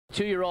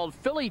Two-year-old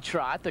filly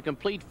trot, the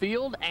complete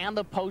field and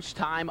the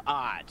post-time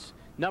odds.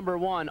 Number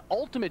 1,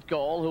 Ultimate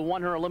Goal, who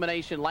won her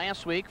elimination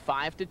last week,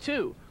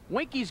 5-2.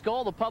 Winky's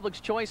Goal, the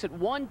public's choice at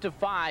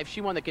 1-5.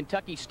 She won the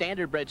Kentucky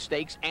Standardbred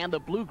Stakes and the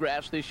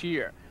Bluegrass this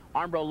year.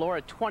 Armbro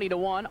Laura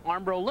 20-1.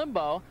 Armbro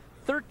Limbo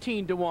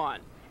 13-1.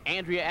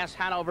 Andrea S.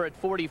 Hanover at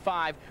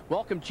 45.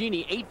 Welcome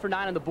Genie 8 for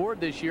 9 on the board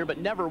this year, but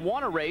never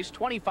won a race,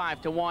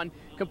 25-1.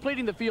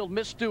 Completing the field,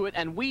 Miss Stewart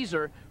and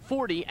Weezer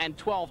 40 and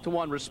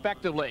 12-1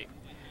 respectively.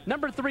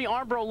 Number 3,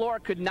 Armbro Laura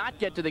could not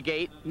get to the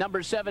gate.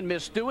 Number 7,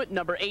 Miss Stewart.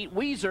 Number 8,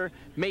 Weezer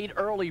made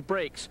early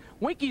breaks.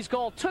 Winky's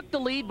Goal took the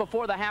lead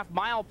before the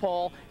half-mile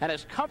pole and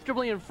is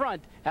comfortably in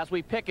front as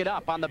we pick it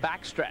up on the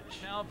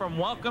backstretch. Now from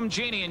Welcome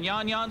Genie and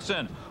Jan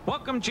Janssen.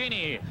 Welcome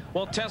Genie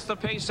will test the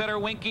pace setter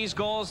Winky's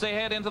Goal as they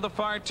head into the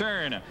far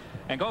turn.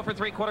 And go for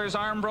 3/4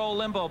 Armbro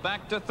Limbo.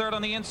 Back to third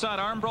on the inside.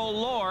 Armbro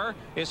Lore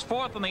is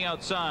fourth on the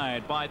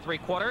outside by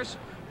 3/4.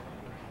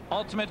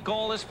 Ultimate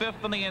Goal is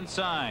fifth on the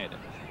inside.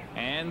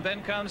 And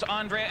then comes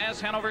Andrea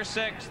S. Hanover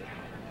sixth.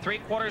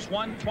 3/4,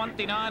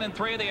 1:29 and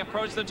 3. They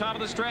approach the top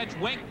of the stretch.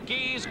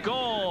 Winky's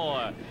Goal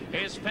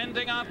is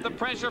fending off the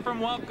pressure from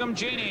Welcome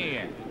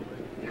Genie.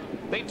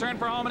 They turn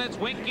for home, and it's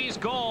Winky's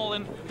Goal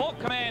in full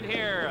command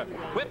here.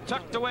 Whip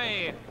tucked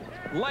away.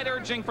 Light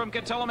urging from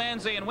Catello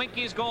Manzi, and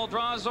Winky's Goal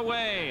draws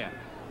away.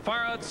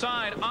 Far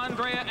outside,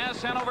 Andrea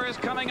S. Hanover is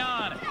coming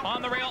on.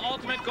 On the rail,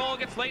 Ultimate Goal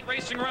gets late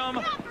racing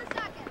room.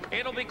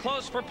 It'll be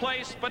close for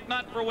place, but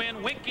not for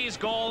win. Winky's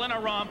Goal in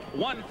a romp,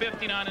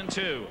 1:59 and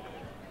 2.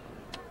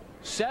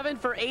 7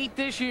 for 8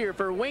 this year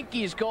for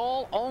Winky's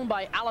Goal, owned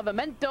by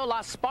Allevamento La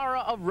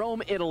Spara of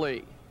Rome,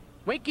 Italy.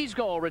 Winky's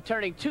Goal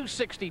returning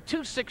 260,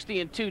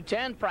 260 and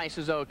 210. Price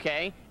is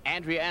okay.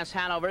 Andrea S.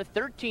 Hanover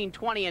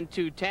 13.20 and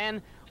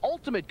 210.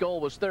 Ultimate Goal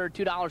was third,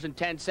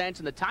 $2.10,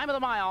 and the time of the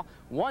mile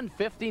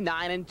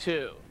 1:59 and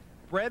 2.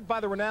 Bred by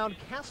the renowned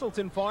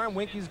Castleton Farm,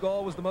 Winky's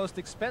Goal was the most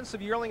expensive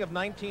yearling of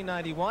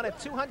 1991 at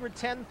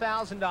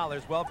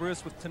 $210,000. Well,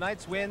 Bruce, with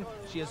tonight's win,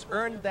 she has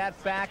earned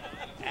that back,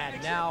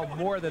 and now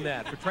more than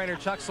that. For trainer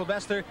Chuck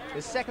Sylvester,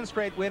 his second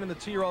straight win in the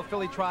 2-year-old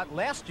filly trot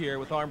last year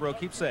with Armbro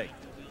Keepsake.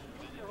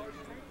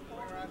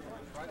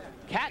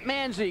 Cat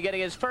Manzi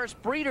getting his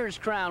first Breeders'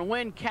 Crown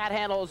win. Cat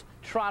handles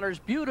trotters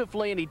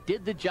beautifully, and he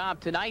did the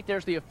job tonight.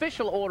 There's the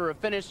official order of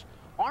finish.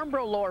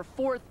 Armbro Lower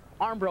 4th.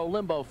 Armbro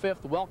Limbo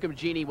 5th. Welcome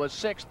Genie was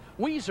 6th.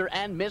 Weezer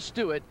and Miss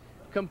Stewart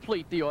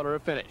complete the order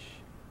of finish.